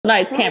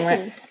Lights,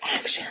 camera,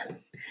 action.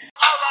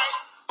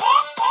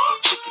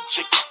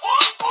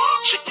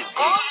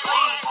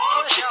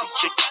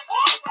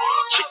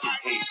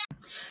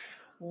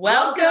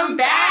 Welcome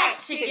back,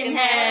 chicken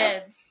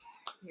heads.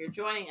 You're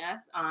joining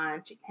us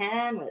on Chicken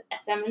Head with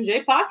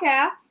SM&J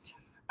Podcast.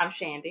 I'm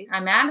Shandy.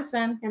 I'm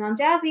Madison. And I'm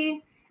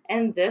Jazzy.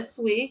 And this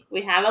week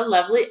we have a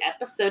lovely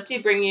episode to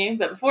bring you.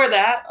 But before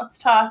that, let's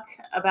talk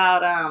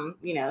about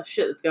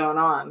shit that's going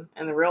on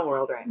in the real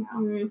world right now.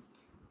 Mm-hmm.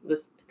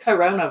 This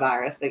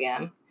coronavirus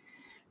again.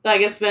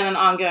 Like, it's been an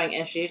ongoing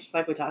issue, just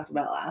like we talked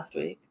about last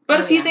week.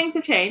 But a few things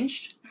have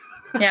changed.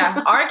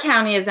 Yeah, our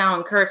county is now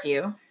in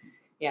curfew.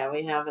 Yeah,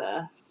 we have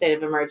a state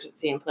of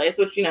emergency in place,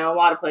 which, a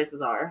lot of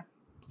places are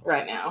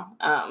right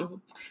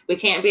now. We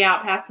can't be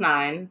out past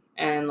 9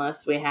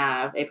 unless we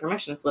have a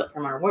permission slip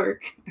from our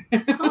work.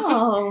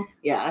 Oh,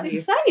 yeah.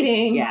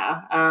 exciting.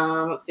 Yeah.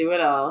 Let's see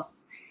what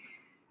else.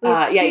 We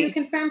have two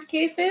confirmed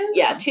cases?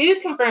 Yeah,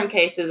 2 confirmed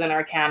cases in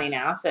our county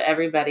now. So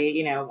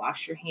everybody,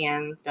 wash your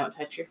hands, don't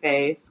touch your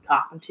face,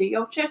 cough into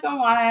your chicken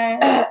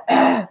wine.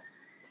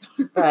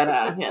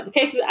 But, the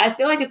cases, I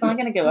feel like it's only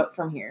going to go up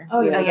from here.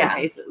 Oh, yeah.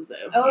 Cases,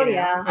 though. Oh,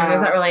 yeah. And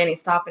there's not really any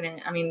stopping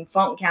it. I mean,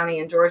 Fulton County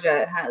in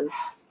Georgia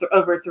has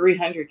over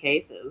 300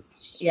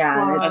 cases. Yeah.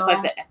 Wow. It's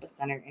like the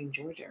epicenter in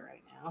Georgia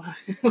right now.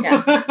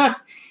 Yeah.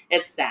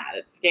 It's sad.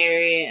 It's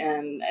scary,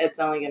 and it's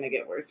only going to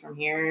get worse from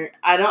here.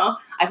 I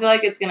feel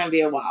like it's going to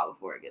be a while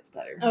before it gets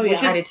better. Oh, yeah.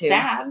 Which I do is too.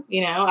 sad.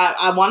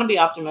 I want to be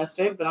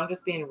optimistic, but I'm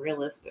just being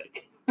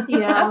realistic.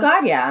 Yeah. Oh,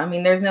 God, yeah. I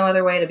mean, there's no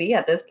other way to be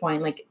at this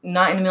point. Like,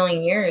 not in a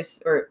million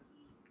years,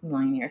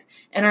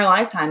 in our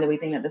lifetime that we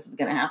think that this is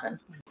going to happen.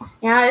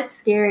 Yeah, it's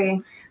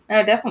scary.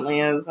 It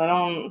definitely is.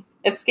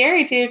 It's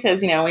scary, too,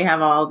 because, we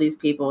have all these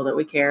people that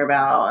we care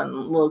about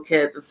and little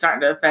kids. It's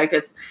starting to affect.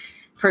 It's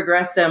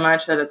progressed so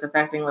much that it's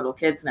affecting little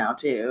kids now,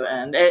 too.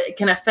 And it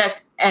can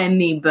affect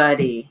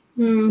anybody.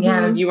 Mm-hmm.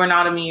 Yeah. You are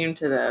not immune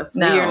to this.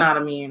 No. We are not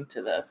immune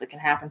to this. It can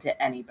happen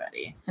to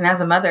anybody. And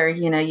as a mother,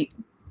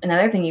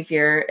 another thing you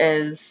fear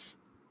is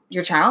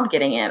your child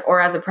getting it.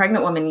 Or as a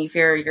pregnant woman, you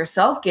fear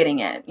yourself getting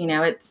it.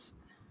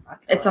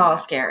 It's all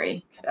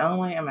scary. I could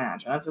only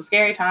imagine. It's a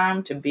scary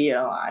time to be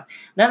alive.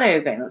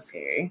 Another thing that's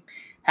scary,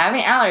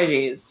 having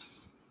allergies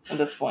at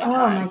this point in Oh,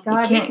 time. my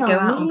God. You can't you're go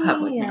telling out in me?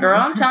 public now. Girl,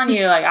 I'm telling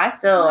you, I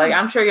still,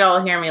 I'm sure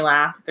y'all hear me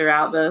laugh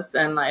throughout this,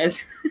 and,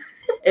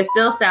 it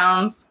still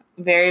sounds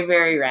very,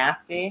 very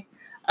raspy.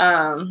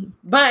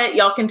 But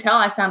y'all can tell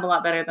I sound a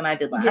lot better than I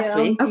did last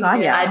week. Oh,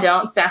 God, yeah. I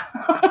don't sound,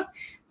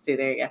 see,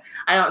 there you go.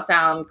 I don't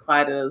sound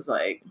quite as,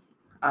 I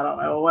don't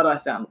know what I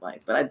sound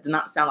like, but I do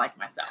not sound like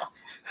myself.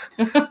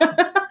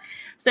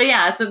 So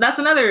yeah, that's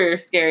another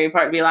scary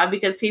part to be alive,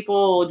 because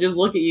people just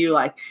look at you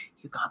like,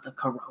 you got the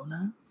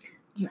corona?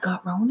 You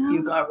got Rona?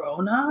 You got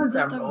Rona? Is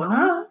that the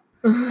Rona?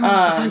 Is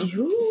that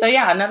you? So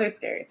yeah, another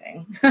scary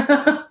thing.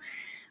 But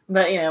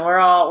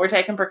we're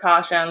taking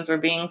precautions, we're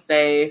being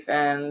safe,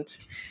 and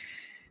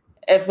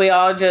if we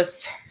all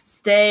just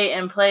stay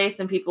in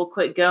place and people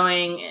quit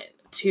going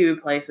to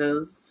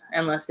places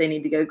unless they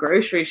need to go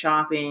grocery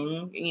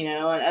shopping,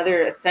 and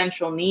other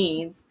essential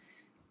needs,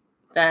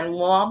 then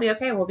we'll all be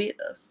okay. We'll beat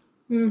this.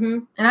 Mm-hmm.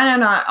 And I know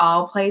not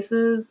all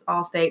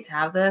states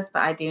have this,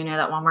 but I do know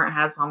that Walmart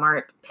has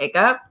Walmart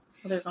pickup.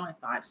 Well, there's only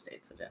 5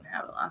 states that didn't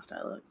have it last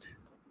I looked.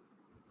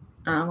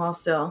 Well,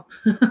 still,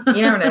 you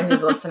never know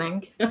who's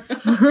listening.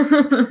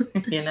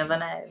 You never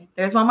know.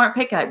 There's Walmart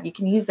pickup. You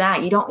can use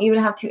that. You don't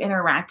even have to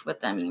interact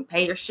with them. You can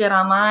pay your shit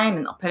online,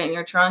 and they'll put it in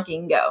your trunk. You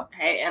can go.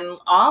 Hey, and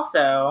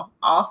also,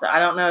 I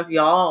don't know if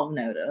y'all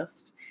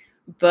noticed,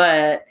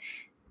 but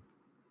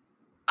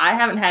I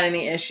haven't had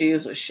any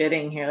issues with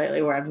shitting here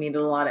lately where I've needed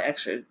a lot of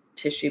extra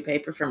tissue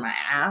paper for my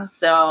ass.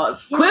 So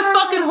quit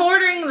fucking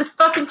hoarding the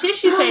fucking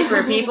tissue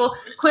paper, people.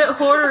 Quit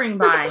hoarding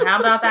buying. How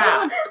about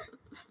that?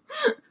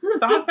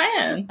 That's all I'm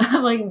saying.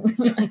 I'm like,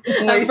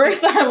 at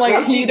first I'm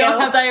like, you don't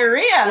have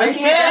diarrhea. I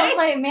was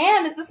like,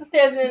 man, is this a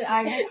state that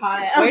I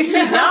caught it? Where's she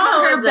going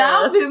Her with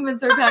bowel this?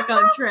 movements are back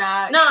on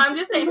track. No, I'm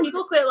just saying,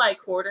 people quit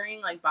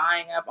hoarding,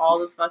 buying up all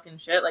this fucking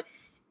shit.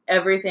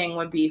 Everything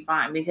would be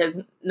fine,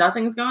 because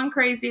nothing's going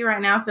crazy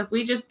right now. So if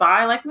we just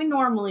buy like we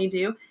normally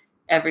do,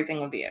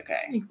 everything would be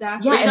okay.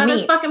 Exactly. Yeah, But and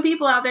there's meat. fucking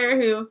people out there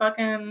who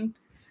fucking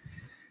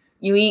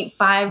You eat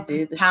 5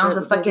 Do the pounds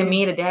shit of that they fucking do.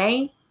 meat a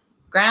day,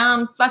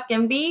 ground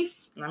fucking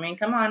beef. I mean,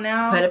 come on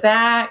now. Put it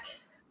back.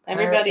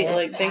 Everybody,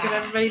 Put it think of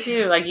back. everybody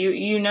too. I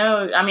mean,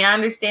 I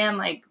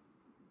understand,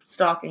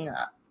 stocking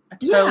up. I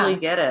totally Yeah.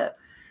 get it.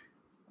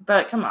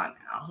 But come on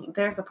now.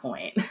 There's a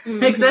point.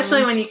 Mhm.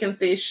 Especially when you can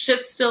see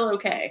shit's still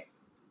okay.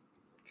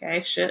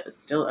 Okay? Shit is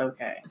still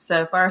okay.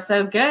 So far,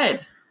 so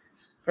good.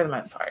 For the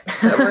most part.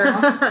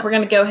 But we're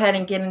going to go ahead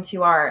and get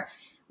into our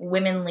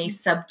womanly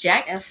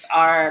subject, It's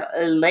our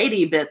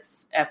Lady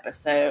Bits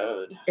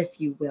episode. if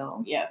you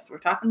will. Yes, we're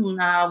talking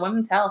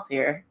women's health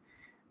here.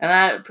 And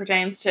that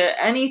pertains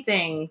to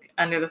anything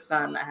under the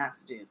sun that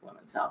has to do with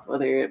women's health,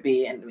 whether it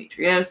be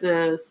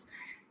endometriosis,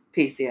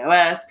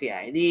 PCOS,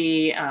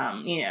 PID,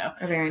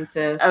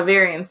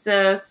 ovarian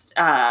cyst,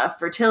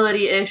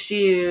 fertility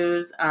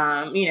issues,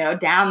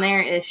 down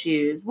there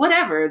issues,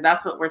 whatever.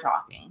 That's what we're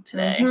talking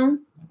today.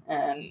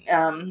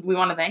 And we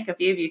want to thank a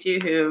few of you too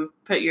who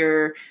put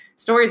your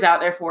stories out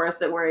there for us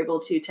that we're able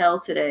to tell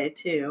today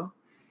too.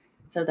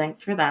 So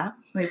thanks for that.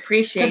 We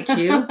appreciate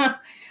you.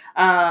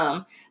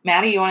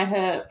 Maddie, you want to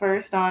hit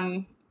first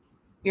on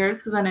yours?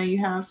 Because I know you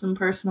have some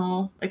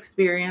personal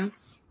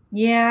experience.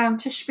 Yeah.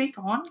 To speak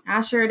on. I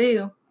sure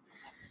do.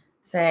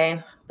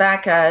 Say,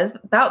 back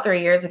about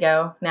 3 years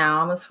ago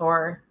now, almost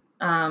 4,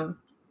 I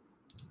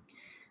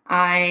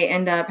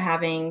end up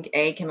having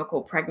a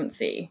chemical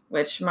pregnancy,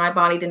 which my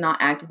body did not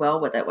act well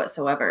with it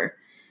whatsoever.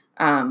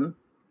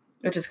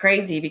 Which is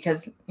crazy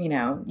because,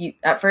 you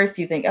at first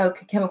you think, oh,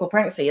 chemical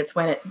pregnancy, it's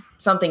when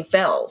something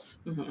fails.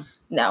 Mm-hmm.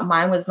 No,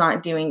 mine was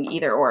not doing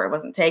either or. It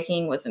wasn't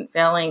taking, wasn't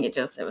failing. It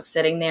was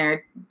sitting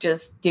there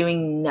just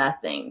doing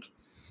nothing.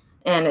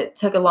 And it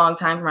took a long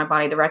time for my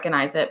body to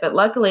recognize it. But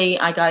luckily,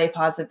 I got a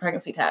positive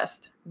pregnancy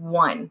test.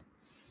 1.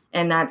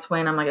 And that's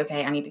when I'm like,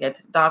 okay, I need to go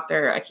to the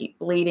doctor. I keep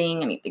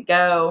bleeding. I need to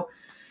go.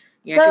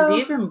 Yeah, because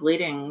you've been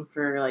bleeding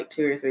for like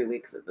 2 or 3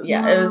 weeks at this point.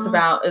 Yeah,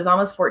 it was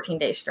almost 14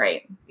 days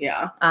straight.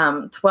 Yeah.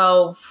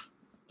 12,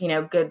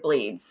 good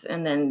bleeds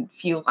and then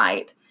few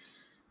light.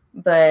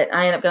 But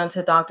I ended up going to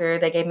the doctor.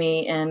 They gave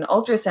me an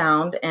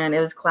ultrasound and it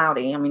was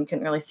cloudy. I mean,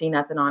 couldn't really see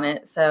nothing on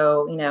it.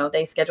 So,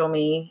 they scheduled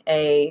me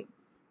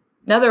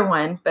another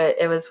one, but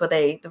it was with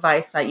a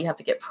device that you have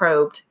to get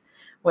probed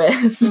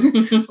with,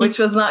 which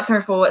was not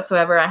comfortable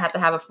whatsoever. I had to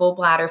have a full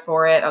bladder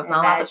for it. I was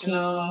not allowed to pee.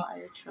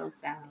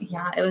 Ultrasound.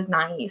 Yeah, it was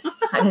nice.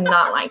 I did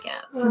not like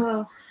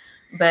it.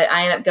 But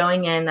I ended up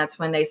going in. That's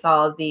when they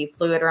saw the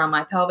fluid around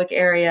my pelvic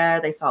area.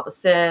 They saw the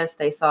cyst.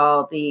 They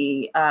saw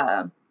the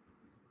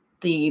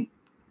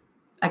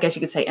I guess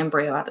you could say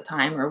embryo at the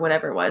time or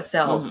whatever it was,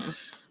 cells,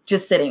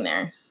 just sitting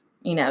there,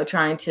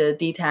 trying to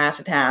detach,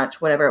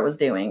 attach, whatever it was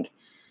doing.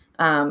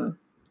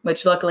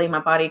 Which luckily my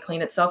body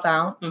cleaned itself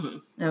out.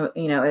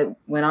 It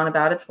went on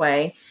about its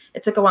way.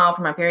 It took a while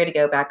for my period to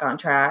go back on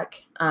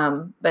track.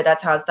 But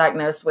that's how I was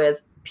diagnosed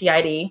with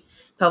PID,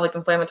 pelvic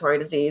inflammatory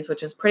disease,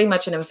 which is pretty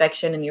much an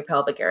infection in your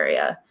pelvic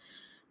area.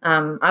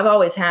 I've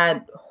always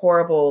had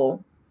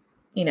horrible,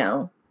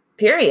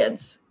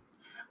 periods.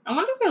 I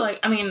wonder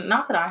if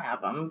not that I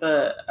have them,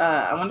 but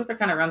I wonder if it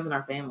kind of runs in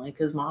our family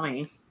because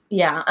mommy.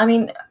 Yeah,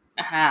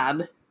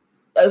 had.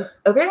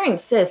 Ovarian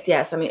cyst,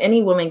 yes.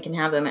 Any woman can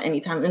have them at any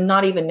time and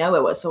not even know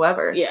it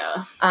whatsoever.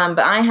 Yeah. But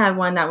I had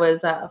one that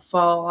was a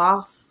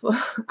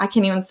I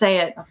can't even say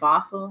it. A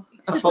fossil?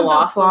 A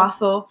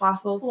fossils.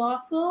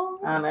 Fossil?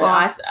 I don't know.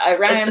 I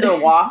ran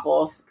into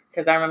waffles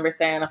because I remember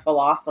saying a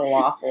colossal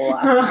waffle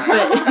last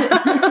night.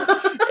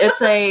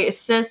 It's a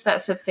cyst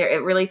that sits there.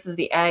 It releases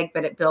the egg,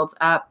 but it builds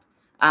up.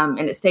 And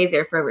it stays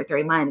there for over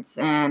 3 months.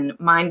 And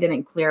mine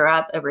didn't clear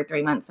up over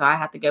 3 months. So I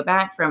had to go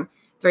back from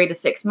 3 to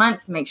 6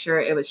 months to make sure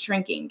it was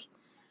shrinking.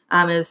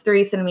 It was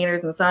 3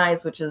 centimeters in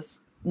size, which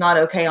is not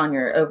okay on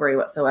your ovary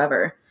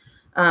whatsoever.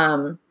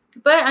 But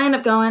I ended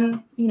up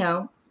going,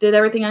 did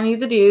everything I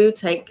needed to do,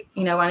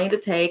 I need to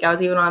take. I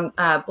was even on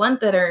blend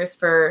thinners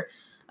for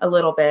a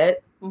little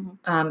bit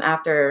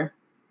after,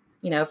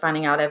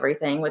 finding out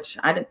everything, which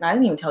I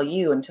didn't even tell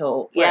you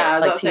until 2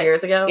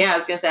 years ago. Yeah, I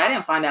was going to say, I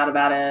didn't find out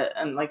about it.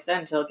 And like I said,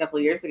 until a couple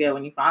of years ago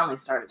when you finally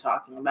started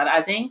talking about it.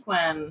 I think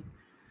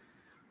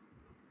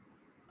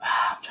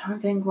I'm trying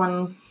to think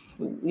when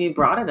you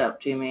brought it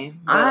up to me.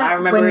 I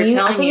remember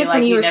telling you,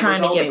 like, you were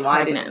trying to get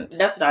pregnant.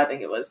 That's what I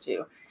think it was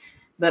too.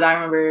 But I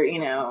remember,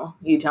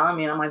 you telling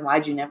me, and I'm like,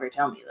 why'd you never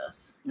tell me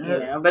this?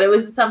 But it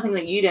was something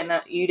that you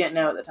didn't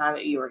know at the time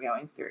that you were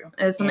going through.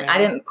 It was something I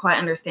didn't quite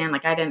understand.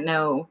 Like, I didn't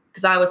know,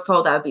 because I was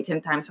told that would be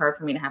 10 times harder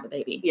for me to have a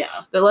baby.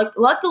 Yeah. But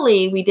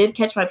luckily, we did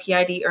catch my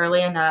PID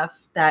early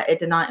enough that it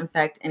did not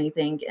infect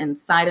anything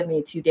inside of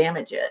me to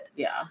damage it.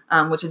 Yeah.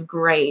 Which is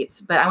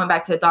great. But I went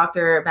back to a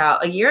doctor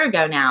about a year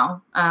ago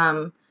now.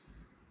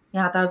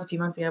 Yeah, that was a few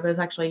months ago, but it was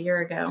actually a year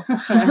ago.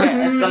 It's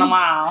been a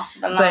while.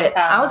 But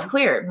I was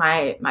cleared.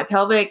 My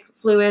pelvic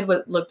fluid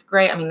looked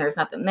great. There's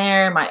nothing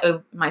there.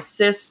 My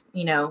cysts,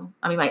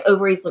 my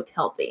ovaries looked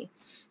healthy.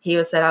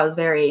 He said I was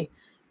very,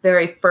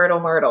 very fertile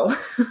myrtle.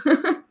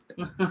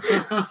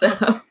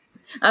 So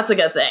that's a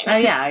good thing. Oh,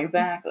 yeah,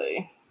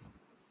 exactly.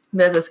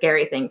 But it was a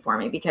scary thing for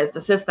me because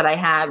the cyst that I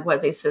had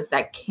was a cyst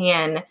that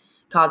can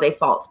cause a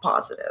false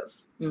positive.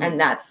 Mm-hmm. And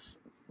that's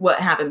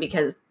what happened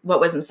because what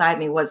was inside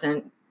me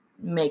wasn't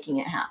making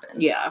it happen.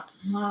 Yeah.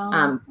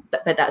 Wow.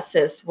 But that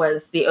cyst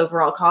was the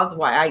overall cause of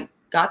why I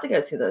got to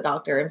go to the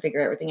doctor and figure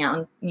everything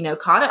out and,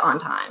 caught it on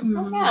time.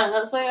 Mm-hmm. Yeah.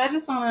 That's I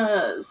just want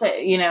to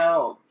say,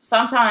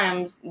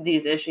 sometimes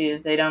these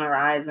issues, they don't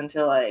arise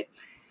until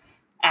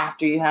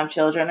after you have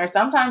children, or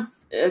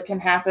sometimes it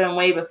can happen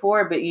way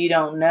before, but you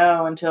don't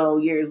know until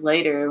years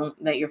later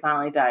that you're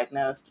finally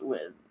diagnosed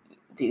with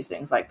these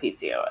things like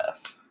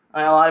PCOS.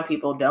 A lot of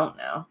people don't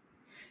know.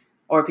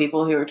 Or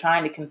people who are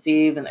trying to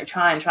conceive and they're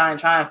trying.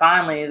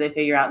 Finally, they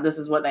figure out this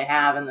is what they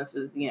have. And this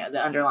is, the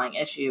underlying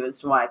issue as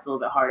to why it's a little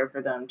bit harder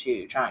for them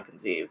to try and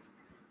conceive.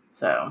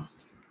 So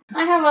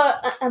I have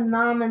a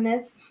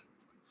anonymous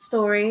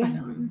story.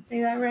 Anonymous.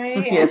 Say that right?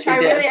 Yes, you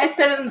did. I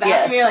said it in the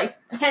bathroom Yes.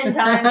 like 10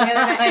 times the other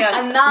I night.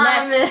 got-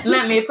 Anonymous.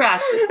 Let me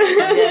practice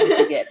it, and then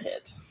you get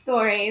it.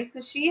 Story.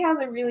 So she has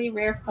a really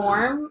rare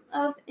form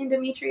of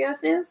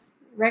endometriosis,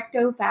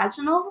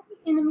 rectovaginal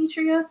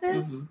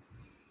endometriosis.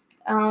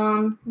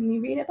 Let me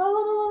read it. Blah,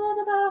 blah, blah,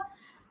 blah, blah,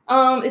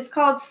 blah. It's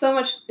caused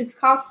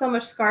so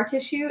much scar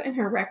tissue in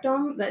her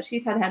rectum that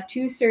she's had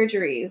 2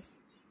 surgeries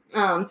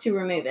to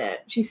remove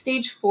it. She's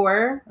stage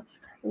 4 That's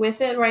crazy.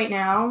 with it right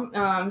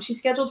now. She's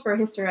scheduled for a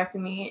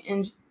hysterectomy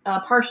and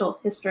partial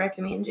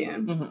hysterectomy in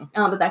June. Mhm.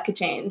 But that could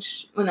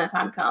change when that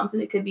time comes,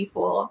 and it could be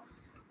full.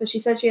 But she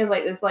said she has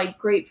like this like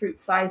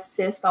grapefruit-sized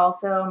cyst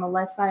also on the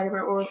left side of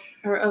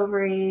her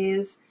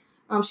ovaries.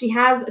 She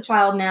has a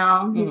child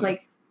now. He's Mhm.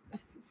 like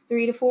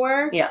 3 to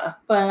 4. Yeah.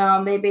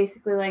 But they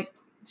basically like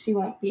she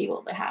won't be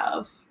able to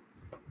have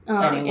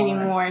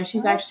anymore. And she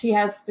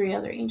has 3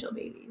 other angel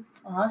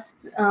babies. Well,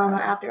 that's,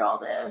 After all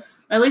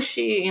this. at least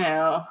she,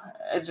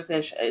 it just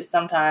is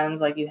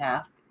sometimes like you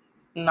have,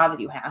 not that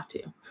you have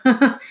to,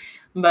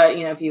 but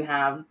if you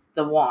have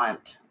the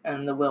want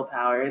and the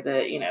willpower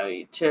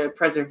that to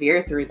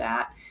persevere through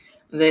that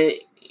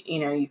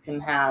you can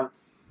have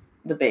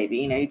the baby.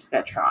 You just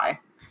gotta try,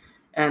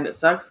 and it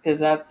sucks because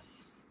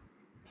that's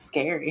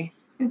scary.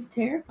 It's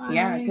terrifying.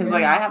 Yeah, because I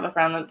have a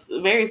friend that's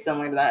very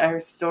similar to that. Her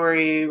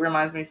story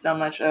reminds me so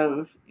much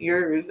of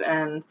yours,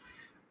 and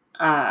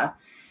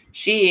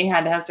she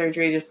had to have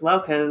surgery just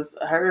because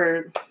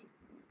her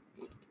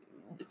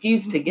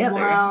fused together.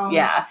 Wow.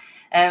 Yeah,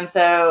 and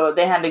so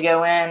they had to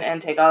go in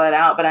and take all that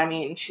out. But I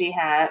mean,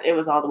 it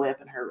was all the way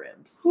up in her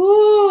ribs,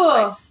 Ooh.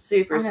 like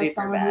super, I know super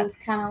someone who bad. was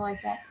kind of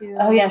like that too.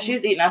 Oh yeah, she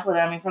was eating up with it.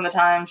 I mean, from the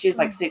time she was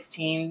like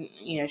 16,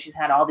 she's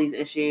had all these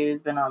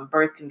issues, been on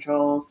birth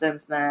control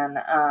since then.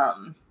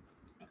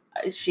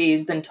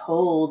 She's been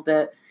told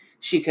that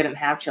she couldn't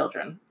have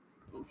children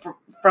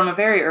from a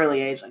very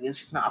early age. Like, it's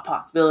just not a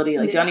possibility.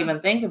 Like, don't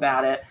even think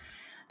about it.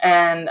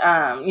 And,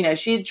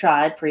 she had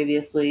tried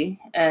previously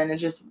and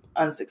it's just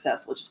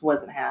unsuccessful. It just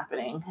wasn't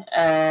happening.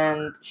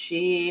 And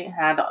she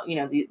had,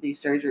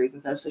 these surgeries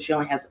and stuff. So she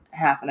only has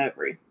half an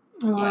ovary.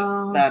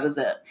 Wow. Like, that is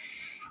it.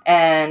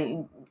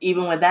 And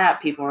even with that,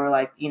 people were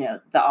like,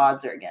 the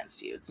odds are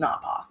against you. It's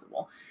not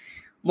possible.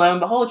 Lo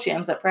and behold, she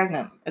ends up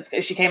pregnant.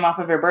 She came off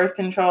of her birth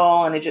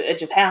control, and it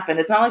just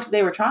happened. It's not like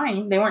they were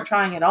trying; they weren't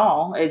trying at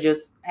all. It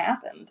just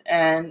happened,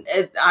 and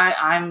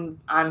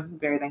I'm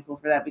very thankful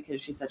for that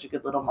because she's such a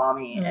good little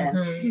mommy, and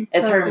it's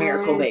So her good.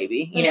 miracle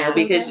baby. Yeah.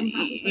 Because So good. I'm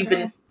happy for you've her.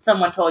 been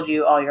someone told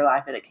you all your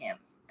life that it can't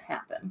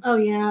happen. Oh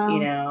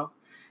yeah.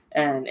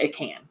 And it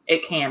can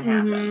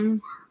happen.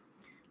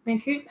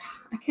 Man,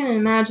 I couldn't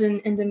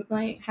imagine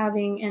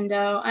having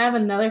endo. I have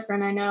another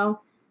friend I know.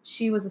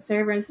 She was a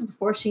server, and this is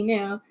before she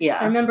knew. I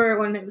Yeah, remember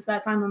when it was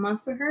that time of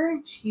month for her.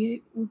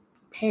 She was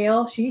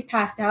pale. She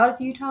passed out a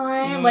few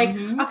times. Like,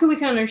 how could we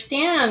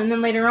understand? And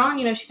then later on,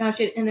 she found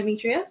she had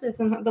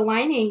endometriosis, and the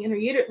lining in her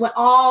uterus went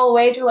all the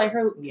way to like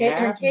her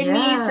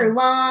kidneys, her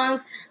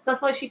lungs. So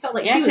that's why she felt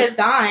like she was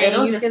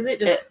dying because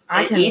it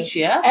eats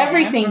you up.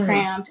 everything man.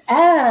 cramped.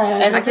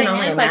 And the I can thing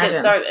only is, like,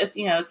 imagine.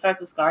 it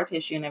starts with scar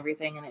tissue and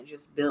everything, and it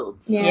just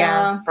builds.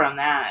 Yeah. From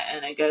that,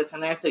 and it goes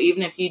from there. So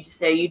even if you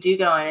say you do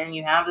go in and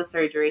you have the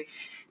surgery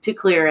to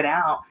clear it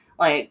out,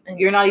 like,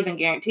 you're not even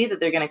guaranteed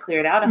that they're going to clear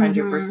it out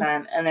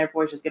 100%, and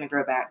therefore it's just going to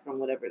grow back from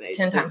whatever they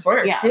 10 times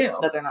worse, too.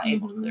 that they're not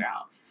able to clear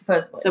out.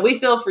 Supposedly. So we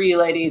feel for you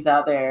ladies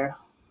out there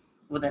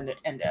with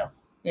endo.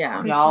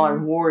 Yeah. Y'all are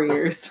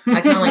warriors.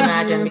 I can only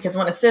imagine because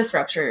when a cyst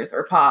ruptures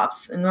or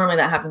pops, and normally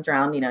that happens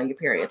around, your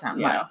period time.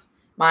 Yeah.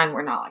 Mine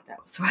were not like that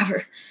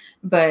whatsoever.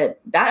 But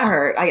that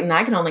hurt. And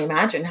I can only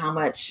imagine how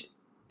much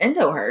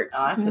endo hurts.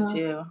 Oh, I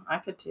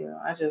could too.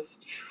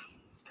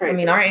 It's crazy. I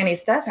mean, our Auntie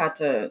Steph had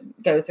to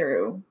go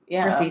through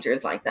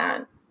procedures like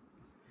that.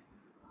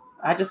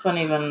 I just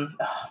wouldn't even...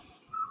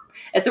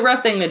 It's a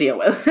rough thing to deal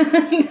with,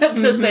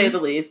 to say the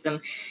least.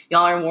 And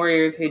y'all are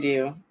warriors who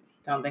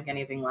don't think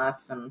anything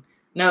less. And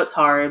know it's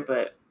hard,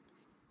 but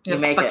you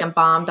make fucking it.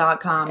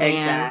 bomb.com, man.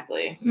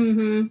 Exactly.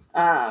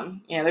 Mm-hmm.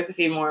 There's a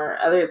few more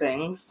other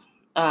things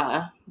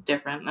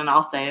different, and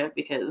I'll say it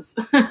because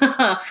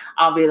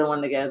I'll be the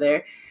one to go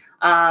there.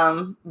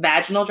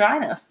 Vaginal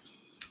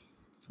dryness.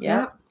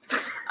 Yep.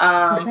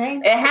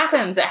 It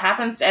happens. It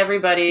happens to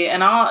everybody,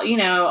 and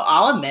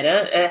I'll admit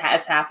it.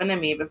 It's happened to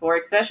me before,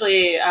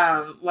 especially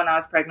when I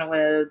was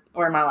pregnant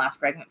or my last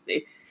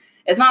pregnancy.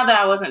 It's not that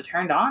I wasn't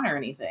turned on or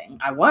anything.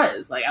 I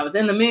was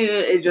in the mood.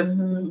 It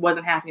just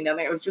wasn't happening down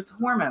there. It was just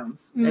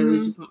hormones. It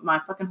was just my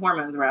fucking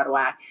hormones were out of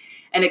whack,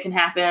 and it can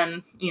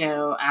happen,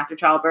 after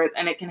childbirth,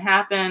 and it can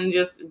happen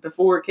just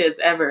before kids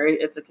ever.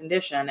 It's a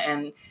condition,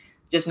 and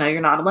just know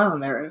you're not alone.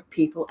 There are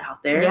people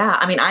out there. Yeah.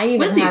 I mean, I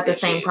even had the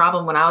same issues.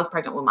 problem when I was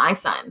pregnant with my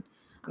son.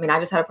 I mean,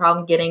 I just had a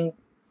problem getting,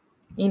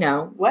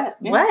 wet.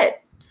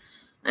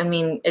 I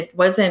mean, it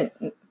wasn't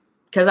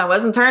because I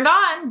wasn't turned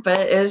on,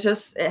 but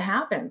it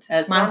happened.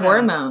 It's my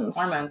hormones.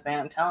 Hormones, man,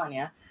 I'm telling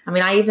you. I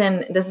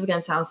mean, this is going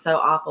to sound so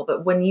awful,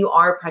 but when you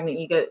are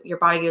pregnant, your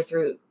body goes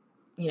through,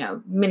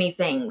 many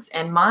things.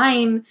 And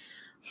mine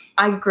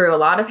I grew a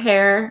lot of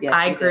hair. Yes,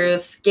 I you grew did.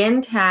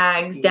 skin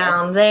tags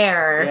down Yes.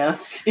 there.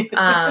 Yes.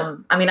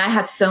 I mean, I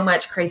had so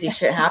much crazy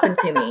shit happen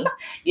to me.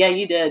 Yeah,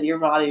 you did. Your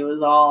body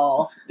was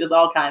all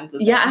kinds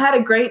of Yeah, I things. had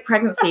a great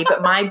pregnancy,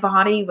 but my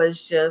body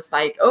was just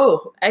like,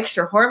 oh,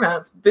 extra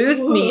hormones.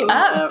 Boost me Ooh.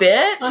 up,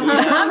 Yep. bitch.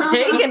 I'm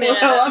taking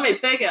it. Let me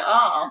take it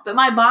all. But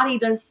my body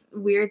does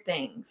weird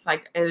things.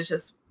 Like, it was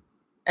just,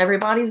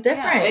 everybody's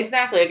different. Yeah,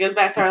 exactly. It goes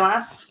back to our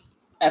last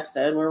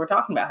episode where we're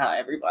talking about how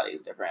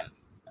everybody's different.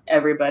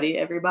 Everybody.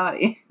 I love Everybody's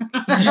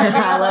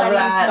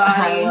that.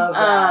 I body. love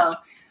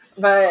that.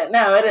 But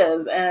no, it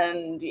is.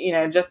 And,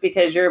 just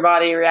because your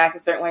body reacts a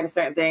certain way to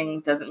certain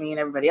things doesn't mean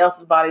everybody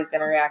else's body is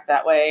going to react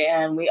that way.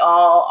 And we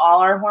all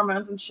our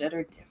hormones and shit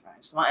are different.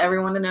 I just want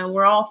everyone to know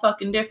we're all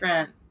fucking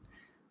different.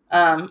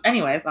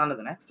 Anyways, on to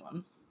the next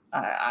one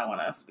I want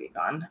to speak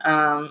on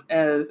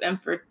is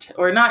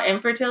not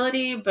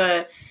infertility,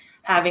 but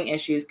having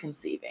issues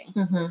conceiving.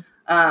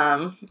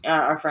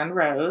 Our friend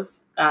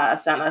Rose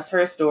sent us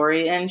her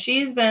story, and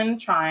she's been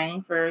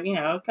trying for,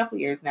 a couple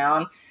years now.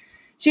 And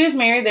she was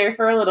married there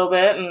for a little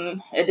bit,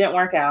 and it didn't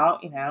work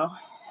out,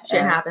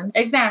 Shit happens.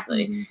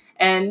 Exactly. Mhm.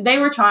 And they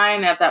were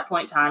trying at that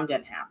point in time,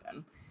 didn't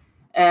happen.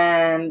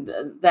 And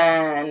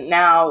then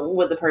now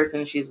with the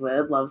person she's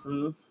with, loves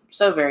him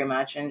so very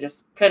much and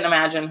just couldn't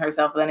imagine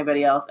herself with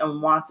anybody else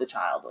and wants a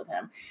child with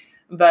him.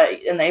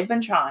 And they've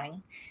been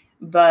trying,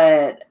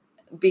 but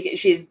because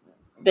she's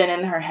been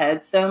in her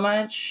head so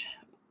much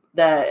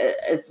that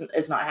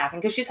it's not happening,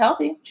 because she's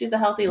healthy. She's a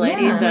healthy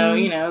lady. Yeah. So,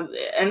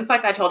 and it's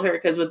like I told her,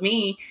 because with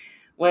me,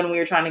 when we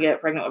were trying to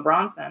get pregnant with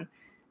Bronson,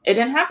 it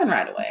didn't happen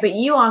right away. But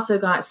you also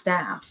got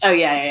staph. Oh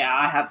yeah.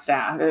 I had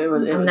staph. It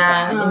was And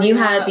bad. and you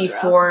had it that's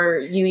rough. before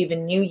you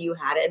even knew you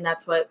had it, and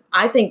that's what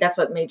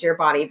made your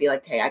body be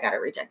like, "Hey, I got to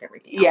reject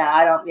everything." Else.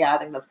 I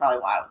think that's probably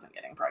why I wasn't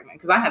getting pregnant,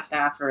 because I had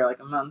staph for like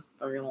a month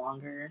or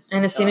longer.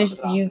 And as soon as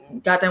you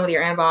got done with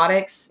your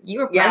antibiotics,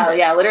 you were pregnant.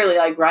 Yeah, literally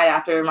like right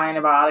after my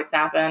antibiotics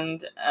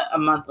happened, a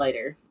month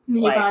later.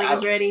 Your Like, body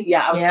was ready.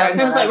 Yeah, I was Yeah.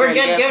 pregnant. It was like, I we're ready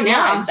good to go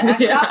now. Yeah,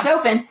 exactly. Shop's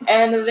open.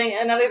 And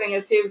another thing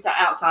is too, so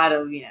outside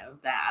of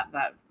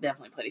that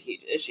definitely played a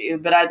huge issue.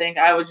 But I think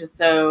I was just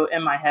so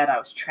in my head, I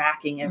was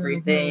tracking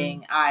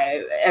everything.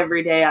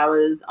 Every day I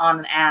was on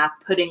an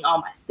app putting all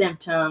my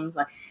symptoms.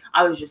 Like,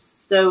 I was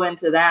just so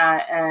into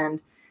that, and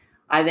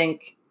I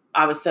think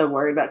I was so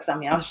worried about, because I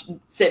was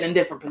sitting in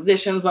different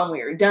positions when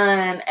we were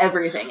done,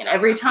 everything. And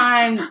every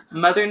time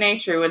Mother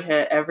Nature would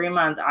hit every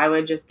month, I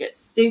would just get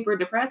super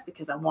depressed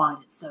because I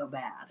wanted it so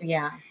bad.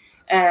 Yeah.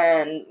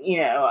 And,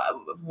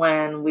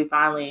 when we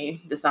finally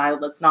decided,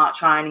 let's not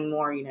try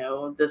anymore,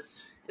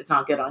 it's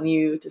not good on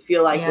you to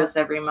feel like this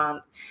every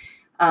month.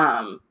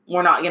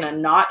 We're not going to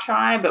not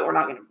try, but we're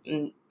not going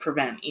to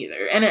prevent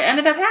either. And it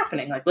ended up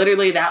happening. Like,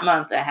 literally that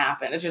month it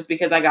happened. It's just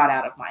because I got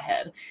out of my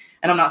head.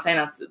 And I'm not saying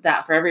that's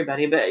that for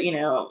everybody, but,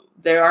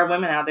 there are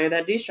women out there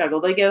that do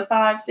struggle. They go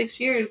 5-6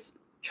 years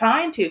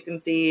trying to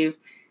conceive,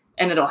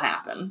 and it'll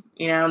happen,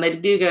 and they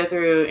do go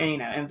through,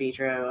 in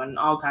vitro and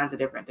all kinds of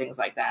different things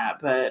like that.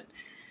 But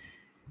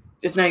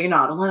just know you're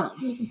not alone.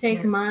 It can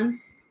take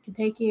months. It can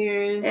take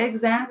years.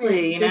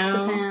 Exactly. It just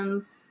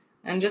depends.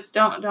 And just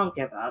don't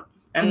give up.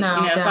 And, No,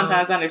 don't.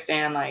 sometimes I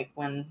understand, like,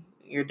 when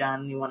you're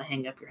done, you want to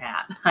hang up your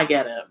hat. I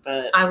get it,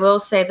 but I will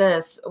say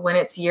this: when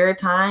it's your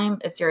time,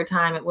 it's your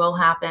time. It will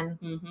happen,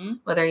 mm-hmm.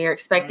 whether you're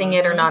expecting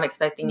it or not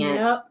expecting it.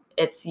 Yep.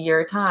 It's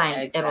your time.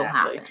 Exactly. It'll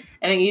happen.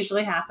 And it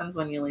usually happens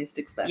when you least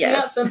expect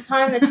Yes. Yep, the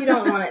time that you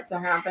don't want it to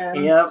happen.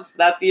 it. Yep,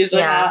 that's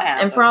usually how it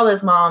happens. And for all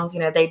those moms,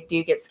 they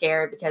do get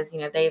scared because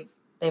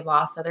they've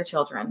lost other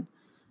children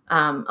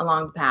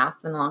along the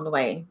path and along the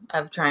way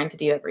of trying to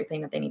do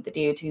everything that they need to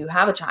do to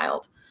have a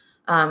child.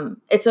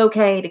 It's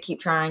okay to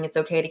keep trying. It's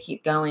okay to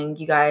keep going.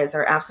 You guys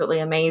are absolutely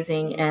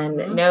amazing,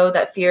 and know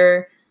that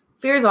fear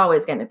is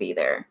always going to be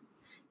there,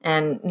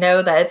 and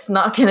know that it's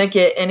not going to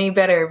get any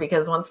better,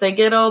 because once they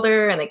get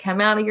older and they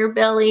come out of your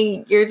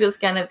belly, you're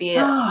just going to be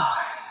your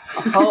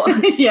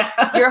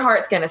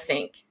heart's going to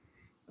sink.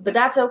 But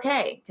that's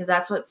okay, because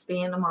that's what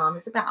being a mom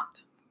is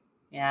about.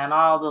 Yeah, and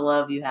all the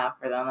love you have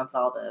for them, it's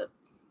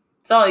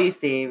all you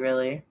see,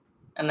 really.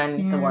 And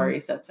then the worry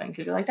sets in,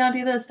 because you're like, don't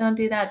do this, don't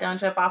do that, don't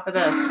jump off of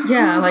this.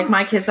 Yeah, like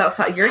my kids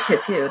outside, your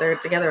kid too, they're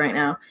together right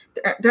now.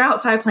 They're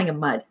outside playing in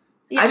mud.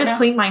 Yeah, I just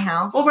cleaned my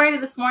house. Well, Brady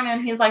this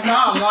morning, he's like,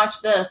 Mom,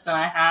 watch this. And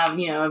I have,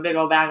 a big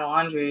old bag of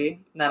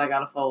laundry that I got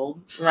to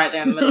fold right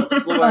there in the middle of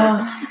the floor.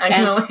 And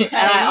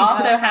I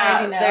also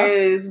have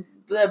there's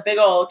the big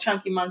old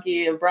chunky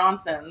monkey of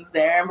Bronson's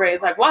there. And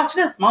Brady's like, watch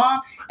this, Mom.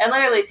 And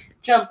literally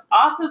jumps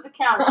off of the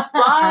couch,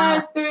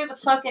 flies through the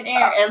fucking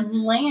air,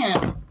 and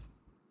lands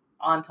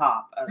on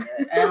top of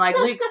it. And like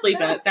Luke's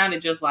sleeping. It sounded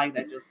just like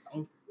that.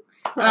 And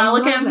I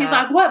look at him, he's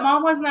like, what,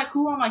 Mom? Wasn't that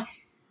cool? I'm like,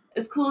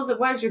 as cool as it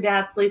was, your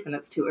dad's sleeping.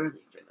 It's too early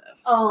for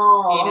this.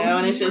 Oh.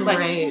 And it's just like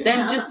Great.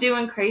 them just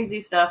doing crazy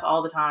stuff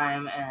all the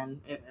time,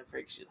 and it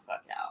freaks you the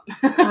fuck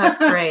out. That's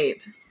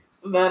great.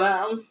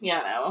 But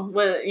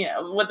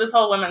with this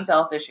whole women's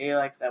health issue,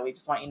 like I said, we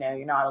just want you to know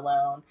you're not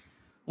alone.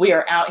 we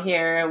are out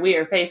here. We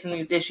are facing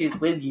these issues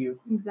with you.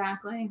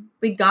 Exactly.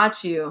 We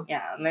got you.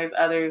 Yeah, and there's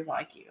others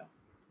like you.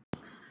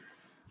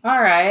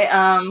 All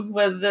right.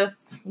 With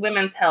this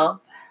women's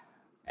health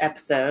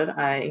episode,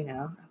 I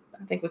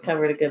think we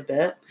covered a good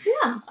bit.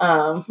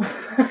 Yeah.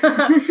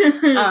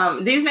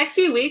 These next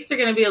few weeks are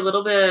going to be a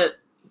little bit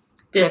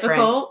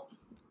difficult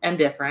and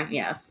different,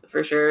 yes,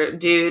 for sure,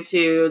 due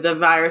to the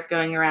virus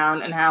going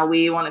around and how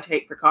we want to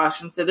take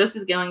precautions. So this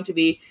is going to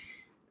be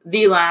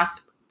the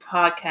last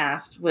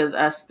podcast with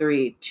us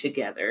three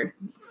together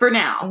for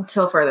now.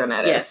 Until further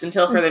notice. Yes,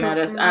 until further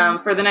notice.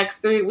 For the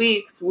next 3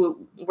 weeks, we're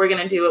going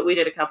to do what we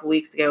did a couple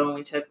weeks ago when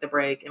we took the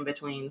break in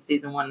between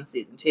season 1 and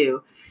season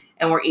 2.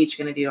 And we're each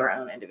going to do our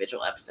own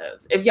individual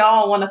episodes. If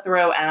y'all want to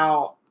throw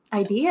out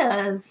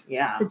ideas,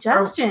 yeah,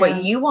 suggestions, or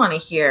what you want to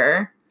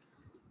hear,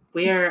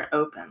 we are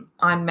open.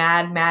 On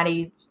Mad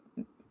Maddie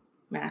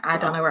Maxwell. I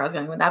don't know where I was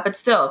going with that, but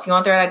still, if you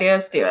want to throw out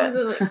ideas, do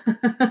it.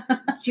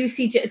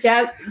 Juicy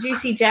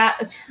juicy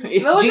juices.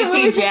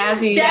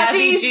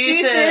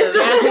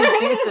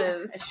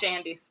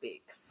 Shandy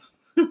speaks.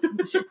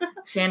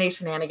 Shandy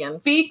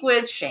shenanigans. Speak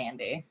with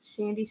Shandy.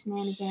 Shandy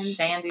shenanigans.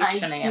 Shandy I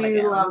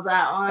shenanigans. do love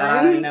that one.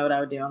 I don't even know what I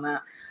would do on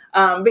that.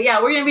 But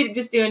yeah, we're going to be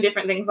just doing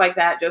different things like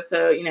that, just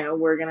so,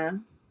 we're going to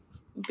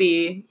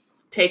be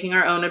taking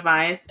our own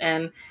advice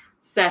and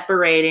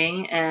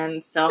separating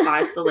and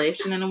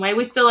self-isolation in a way.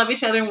 We still love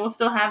each other and we'll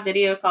still have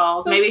video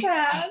calls. So maybe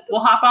sad.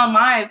 We'll hop on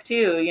live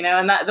too,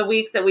 and that the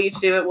weeks that we each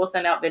do it, we'll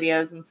send out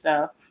videos and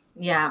stuff.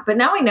 Yeah, but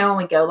now we know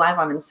when we go live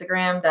on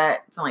Instagram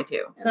that it's only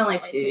 2. It's only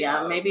 2,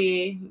 yeah.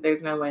 Maybe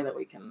there's no way that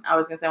we can. I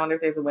was going to say, I wonder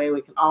if there's a way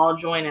we can all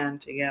join in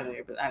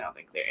together, but I don't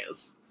think there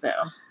is. So,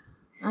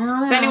 I don't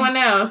know. If anyone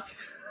knows,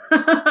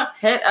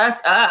 hit us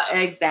up.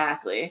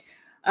 Exactly.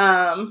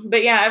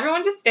 But yeah,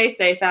 everyone just stay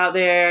safe out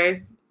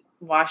there.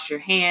 Wash your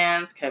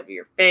hands, cover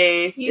your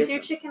face, use your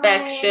chicken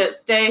disinfect eye. shit.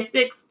 Stay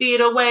 6 feet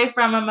away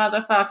from a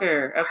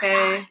motherfucker.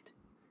 Okay.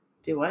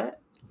 Do what?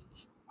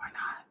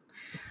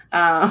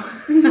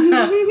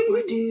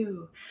 We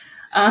do.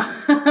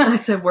 I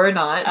said we're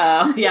not.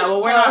 Yeah,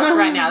 well, we're not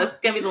right now. This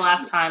is going to be the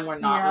last time we're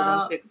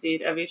not within 6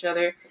 feet of each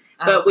other.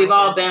 But Oh, we've my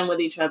all God. been with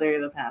each other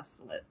the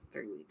past,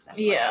 3 weeks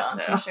anyway. Yeah, so.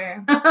 for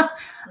sure.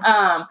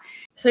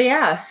 So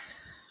yeah,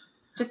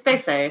 Just stay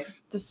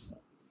safe. just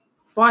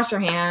wash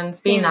your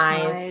hands. Be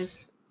Sanitize.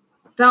 nice.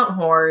 Don't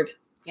hoard.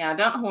 Yeah,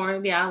 don't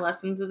hoard. Yeah,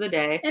 lessons of the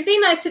day. And be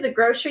nice to the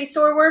grocery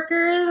store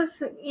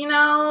workers.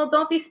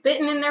 Don't be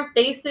spitting in their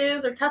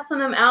faces or cussing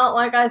them out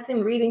like I've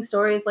been reading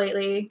stories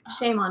lately.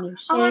 Shame on you.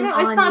 Shame Oh, I know.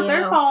 It's on not you.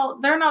 their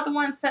fault. They're not the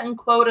ones setting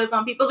quotas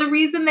on people. The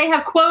reason they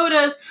have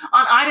quotas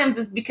on items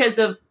is because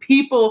of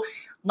people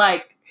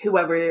like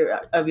whoever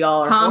of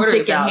y'all are Tom,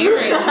 hoarders Dick, and out Harry.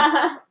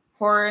 there.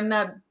 Hoarding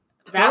the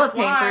That's toilet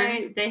paper.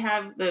 why they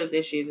have those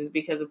issues, is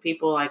because of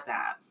people like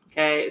that.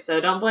 Okay,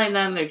 so don't blame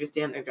them. They're just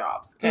doing their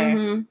jobs. Okay,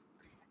 Mhm.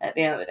 at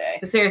the end of the day.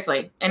 But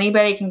seriously,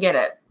 anybody can get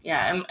it.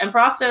 Yeah, and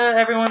props to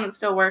everyone that's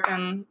still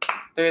working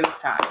through this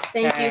time.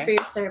 Thank okay? you for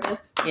your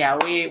service. Yeah,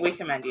 we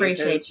commend you.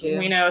 Appreciate 'cause you.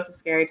 We know it's a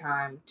scary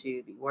time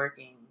to be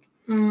working,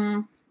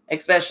 Mm.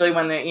 especially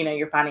when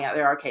you're finding out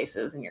there are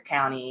cases in your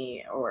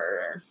county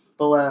or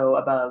below,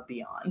 above,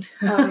 beyond.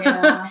 Oh,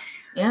 yeah.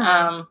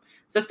 Yeah.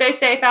 So stay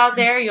safe out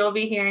there. You'll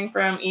be hearing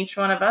from each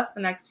one of us the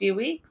next few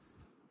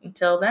weeks.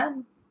 Until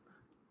then,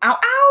 ow,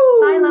 ow.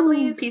 Bye,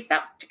 lovelies. Peace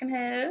out, chicken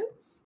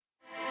heads.